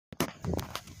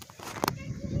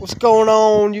What's going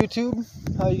on, YouTube?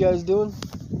 How you guys doing?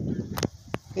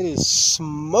 It is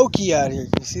smoky out here.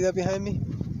 Can you see that behind me?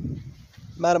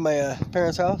 I'm out of my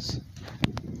parents' house,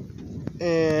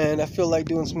 and I feel like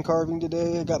doing some carving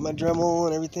today. I got my Dremel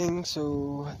and everything,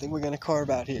 so I think we're gonna carve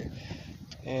out here.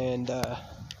 And I'm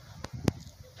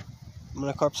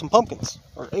gonna carve some pumpkins,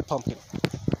 or a pumpkin.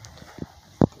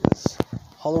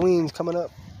 Halloween's coming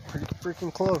up pretty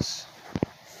freaking close.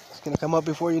 It's gonna come up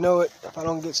before you know it. If I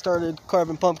don't get started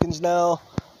carving pumpkins now,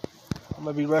 I'm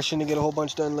gonna be rushing to get a whole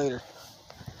bunch done later.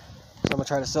 So I'm gonna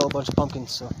try to sell a bunch of pumpkins.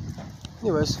 So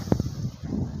anyways,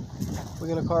 we're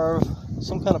gonna carve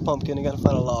some kind of pumpkin. I gotta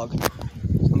find a log. So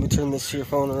let me turn this here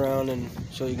phone around and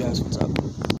show you guys what's up.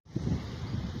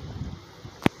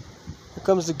 Here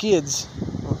comes the kids.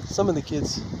 Well, some of the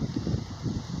kids.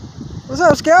 What's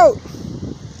up, Scout?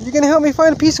 You gonna help me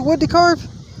find a piece of wood to carve?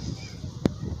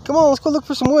 Come on, let's go look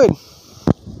for some wood.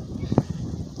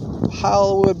 Pile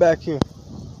of wood back here.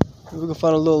 Maybe we can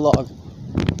find a little log.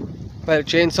 If I had a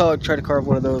chainsaw, I'd try to carve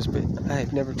one of those, but I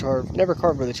have never carved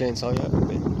with a chainsaw yet.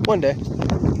 But one day.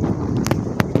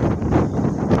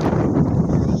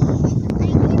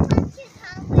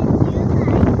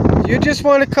 You just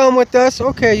want to come with us?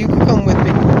 Okay, you can come with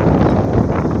me.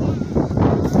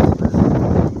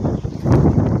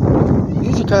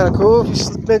 These are kind of cool. If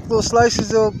you make little slices,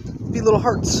 they'll be little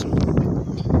hearts.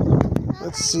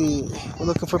 Let's see. We're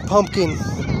looking for pumpkin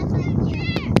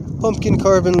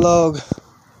carving log.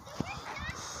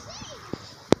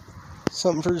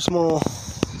 Something pretty small.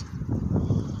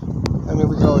 I mean,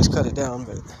 we can always cut it down,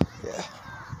 but yeah.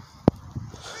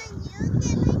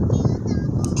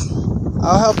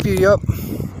 I'll help you. Yup.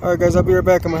 Alright, guys, I'll be right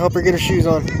back. I'm gonna help her get her shoes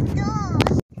on.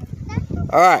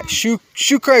 Alright, shoe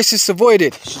crisis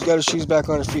avoided. She's got her shoes back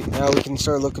on her feet. Now we can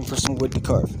start looking for some wood to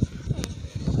carve.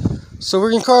 So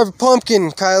we're gonna carve a pumpkin,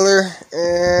 Kyler,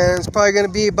 and it's probably gonna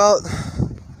be about a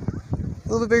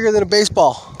little bit bigger than a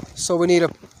baseball. So we need a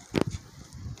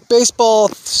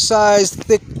baseball-sized,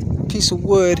 thick piece of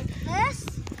wood. This?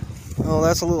 Oh,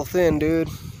 that's a little thin, dude.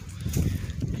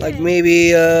 Like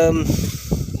maybe, This?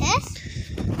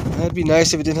 That'd be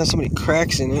nice if it didn't have so many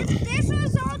cracks in it. If this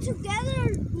was all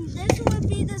together, this would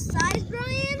be the size,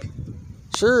 Brian?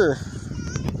 Sure.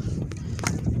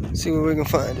 Let's see what we can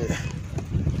find here.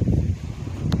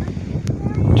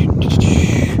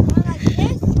 Or like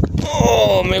this?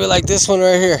 Oh, maybe like this one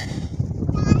right here.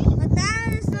 But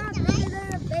that is not bigger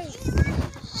than a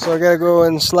base. So I gotta go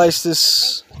and slice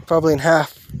this probably in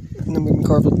half, and then we can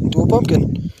carve it into a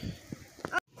pumpkin.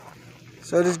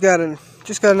 So I just got an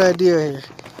idea here.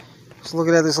 Just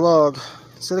looking at this log.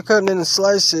 Instead of cutting it in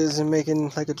slices and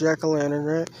making like a jack-o'-lantern,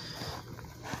 right?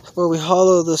 Well, we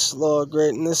hollow this log right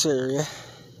in this area.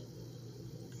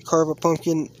 Carve a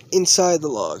pumpkin inside the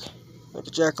log, like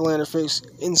a jack-o'-lantern face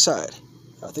inside.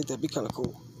 I think that'd be kind of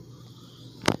cool.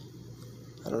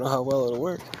 I don't know how well it'll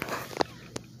work.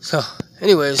 So,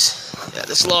 anyways, yeah,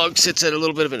 this log sits at a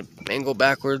little bit of an angle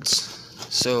backwards.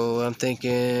 So I'm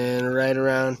thinking right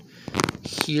around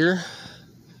here.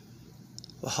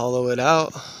 We'll hollow it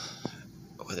out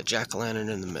with a jack-o'-lantern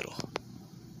in the middle.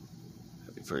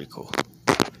 That'd be pretty cool.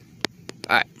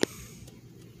 Alright.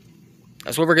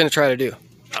 That's what we're going to try to do.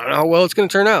 I don't know how well it's going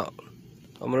to turn out.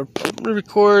 I'm gonna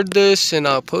record this and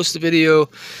I'll post the video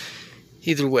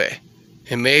either way.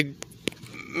 It may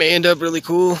end up really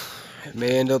cool. It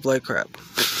may end up like crap.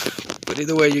 But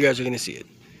either way, you guys are going to see it.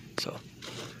 So,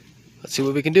 let's see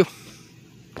what we can do.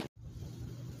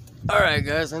 Alright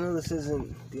guys, I know this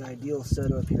isn't the ideal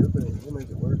setup here, but we'll make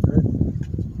it work, right?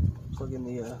 Plug in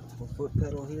the foot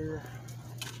pedal here.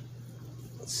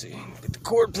 Let's see, get the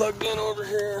cord plugged in over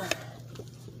here.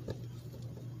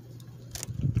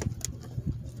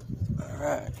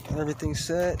 Alright, got everything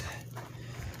set.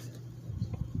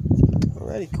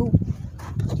 Alrighty, cool.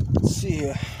 Let's see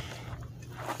here.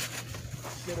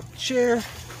 Get up a chair.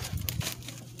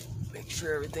 Make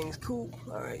sure everything's cool.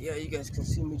 Alright, yeah, you guys can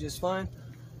see me just fine.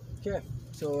 Okay,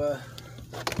 so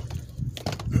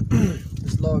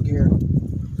this log here,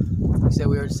 like I said,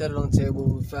 we already set it on the table.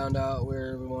 We found out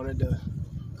where we wanted to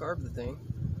carve the thing.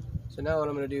 So now what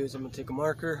I'm going to do is I'm going to take a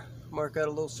marker, mark out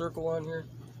a little circle on here,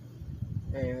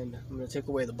 and I'm going to take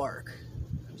away the bark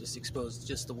and just expose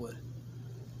just the wood.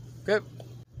 Okay.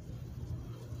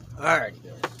 Alright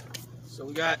guys, so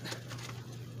we got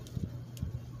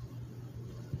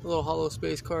a little hollow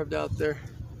space carved out there,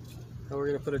 and we're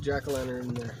going to put a jack-o'-lantern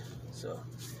in there. So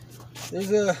there's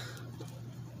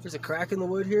a crack in the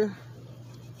wood here.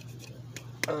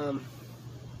 It's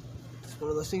one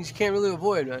of those things you can't really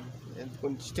avoid, man. And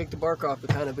when you take the bark off, it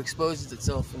kind of exposes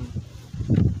itself, and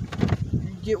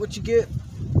you get what you get.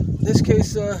 In this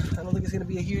case, I don't think it's going to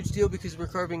be a huge deal because we're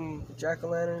carving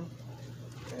jack-o'-lantern,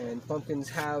 and pumpkins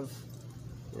have,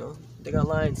 you know, they got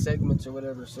line segments or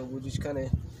whatever, so we'll just kind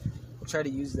of try to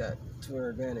use that to our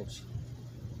advantage.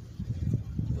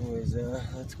 Anyways,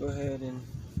 let's go ahead and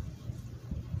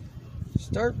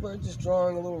start by just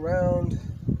drawing a little round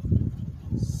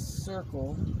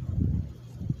circle.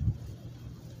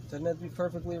 Doesn't have to be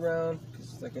perfectly round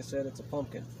because, like I said, it's a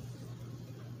pumpkin.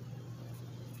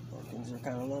 Pumpkins are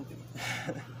kind of lumpy.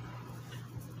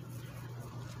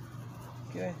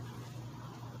 Okay.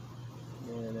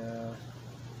 And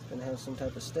gonna have some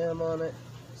type of stem on it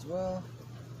as well.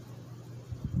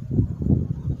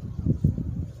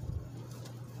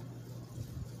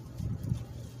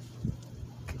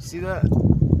 Can you see that?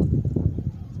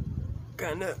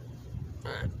 Kinda.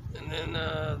 Alright. And then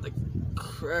the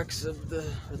cracks of the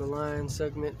line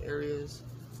segment areas.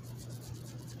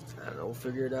 I don't know, we'll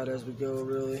figure it out as we go,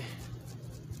 really.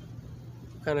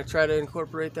 Kind of try to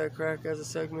incorporate that crack as a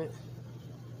segment.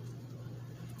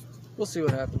 We'll see what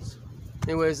happens.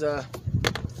 Anyways, I'm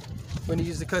going to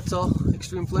use the Kutzall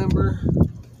Extreme Flame Burr.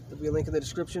 There'll be a link in the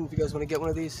description if you guys want to get one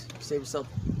of these. Save yourself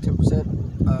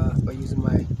 10% by using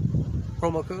my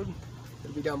promo code.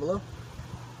 It'll be down below.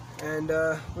 And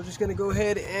we're just going to go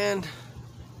ahead and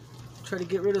try to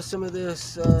get rid of some of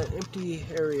this empty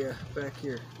area back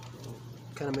here.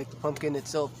 Kind of make the pumpkin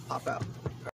itself pop out.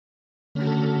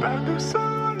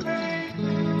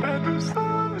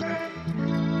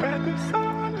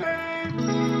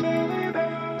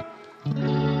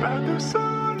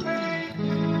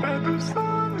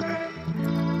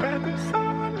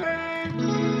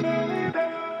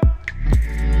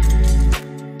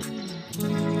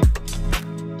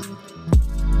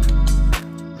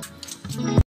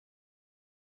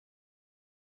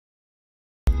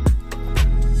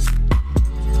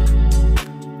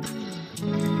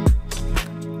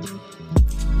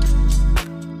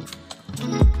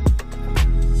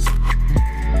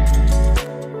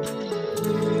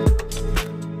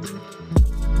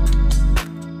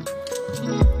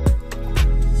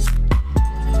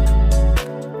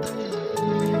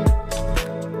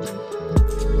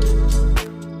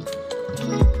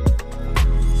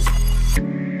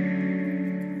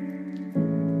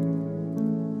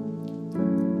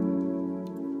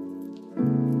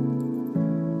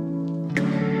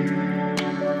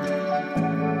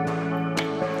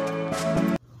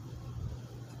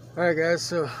 Alright guys,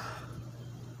 so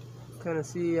kind of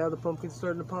see how the pumpkin's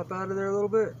starting to pop out of there a little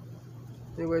bit.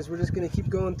 Anyways, we're just going to keep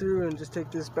going through and just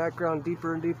take this background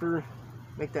deeper and deeper,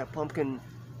 make that pumpkin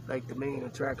like the main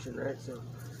attraction, right? So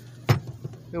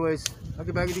anyways, I'll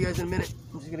get back with you guys in a minute.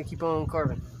 I'm just going to keep on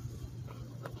carving.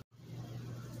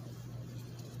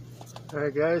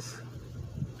 Alright guys,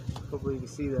 hopefully you can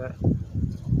see that.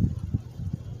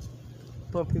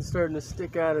 Pumpkin's starting to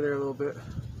stick out of there a little bit.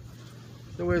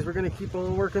 Anyways, we're going to keep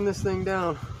on working this thing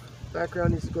down.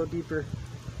 Background needs to go deeper.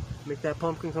 Make that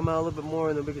pumpkin come out a little bit more,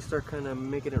 and then we can start kind of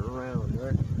making it round,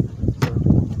 right? So,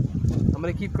 I'm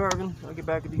going to keep carving. I'll get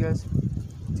back with you guys.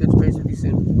 Touch base with you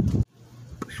soon.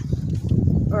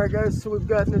 Alright guys, so we've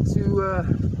gotten into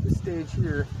this stage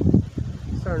here.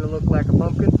 It's starting to look like a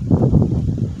pumpkin.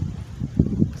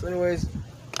 So anyways,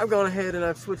 I've gone ahead and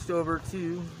I've switched over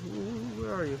to...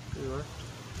 Where are you? There you are.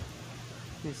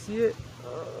 Can you see it?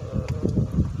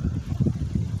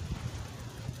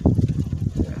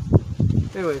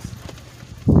 Anyways,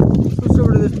 switched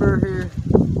over to this burr here.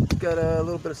 It's got a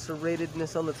little bit of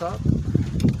serratedness on the top.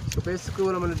 So basically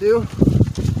what I'm going to do,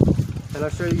 and I'll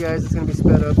show you guys, it's going to be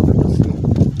sped up, but you'll see.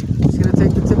 I'm just going to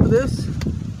take the tip of this,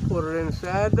 put it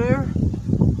inside there,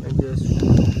 and just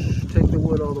take the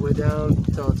wood all the way down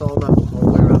until it's all level,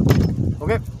 all the way around.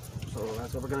 Okay, so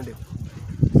that's what we're going to do.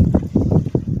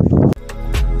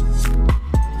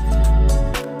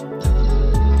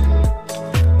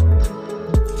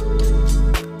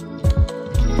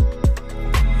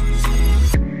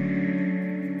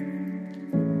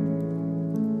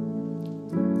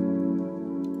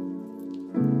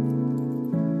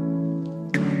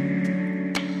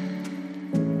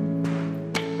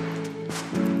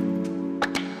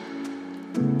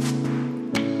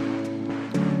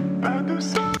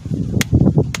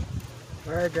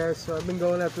 Alright guys, so I've been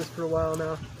going at this for a while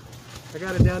now. I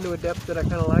got it down to a depth that I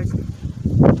kind of like.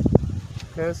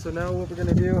 Okay, so now what we're going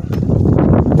to do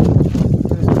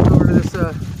is go over to this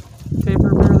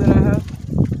taper burr that I have,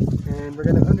 and we're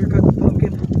going to undercut the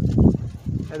pumpkin,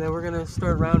 and then we're going to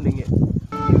start rounding it.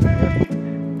 Okay?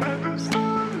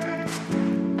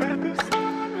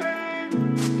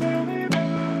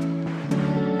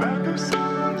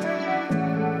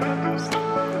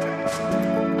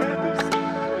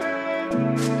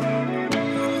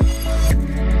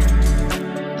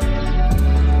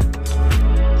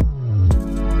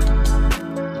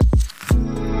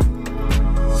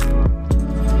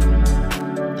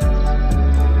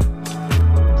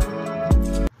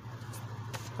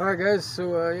 guys,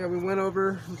 so yeah, we went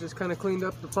over and just kind of cleaned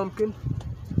up the pumpkin.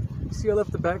 See, I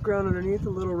left the background underneath a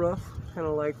little rough, kind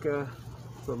of like so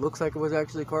it looks like it was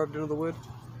actually carved into the wood.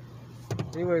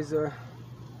 Anyways, we're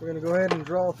gonna go ahead and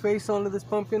draw a face onto this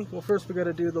pumpkin. Well, first we got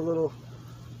to do the little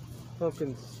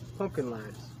pumpkin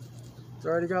lines. It's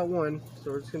already got one,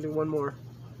 so we're just gonna do one more.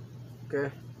 Okay,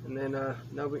 and then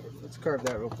now let's carve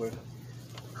that real quick,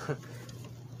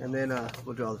 and then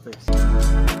we'll draw the face.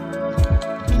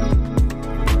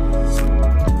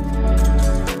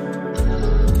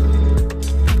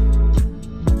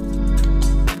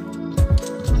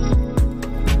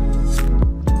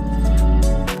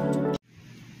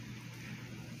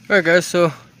 Alright guys,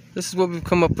 so this is what we've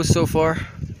come up with so far.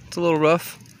 It's a little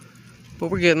rough, but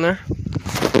we're getting there.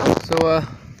 So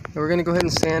we're going to go ahead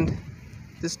and sand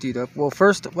this dude up. Well,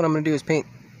 first what I'm going to do is paint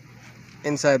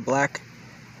inside black,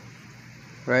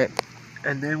 right?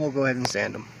 And then we'll go ahead and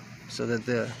sand him so that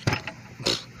the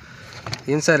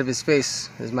inside of his face,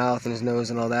 his mouth and his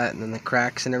nose and all that, and then the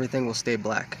cracks and everything will stay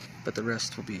black, but the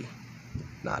rest will be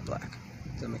not black.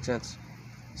 Does that make sense?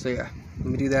 So yeah, let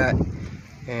me do that.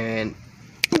 And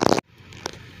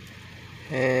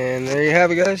there you have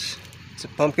it, guys. It's a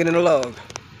pumpkin in a log.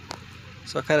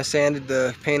 So I kind of sanded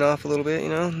the paint off a little bit, you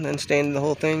know, and then stained the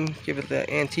whole thing, give it that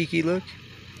antique-y look.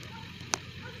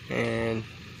 And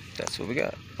that's what we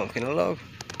got, pumpkin in a log.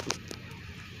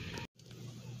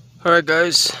 Alright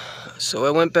guys, so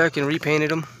I went back and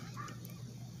repainted him.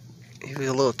 He was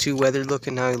a little too weathered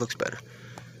looking, now he looks better.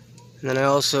 And then I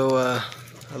also I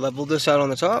leveled this out on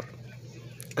the top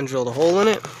and drilled a hole in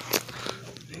it.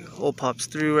 Hole pops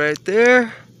through right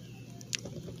there.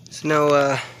 So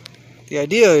now the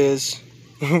idea is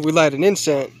we light an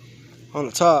incense on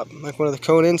the top, like one of the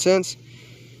cone incense,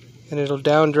 and it'll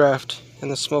downdraft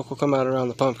and the smoke will come out around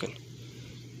the pumpkin.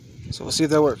 So we'll see if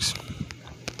that works.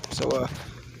 So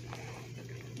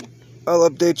I'll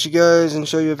update you guys and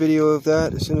show you a video of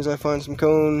that as soon as I find some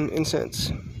cone incense.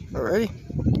 Alrighty?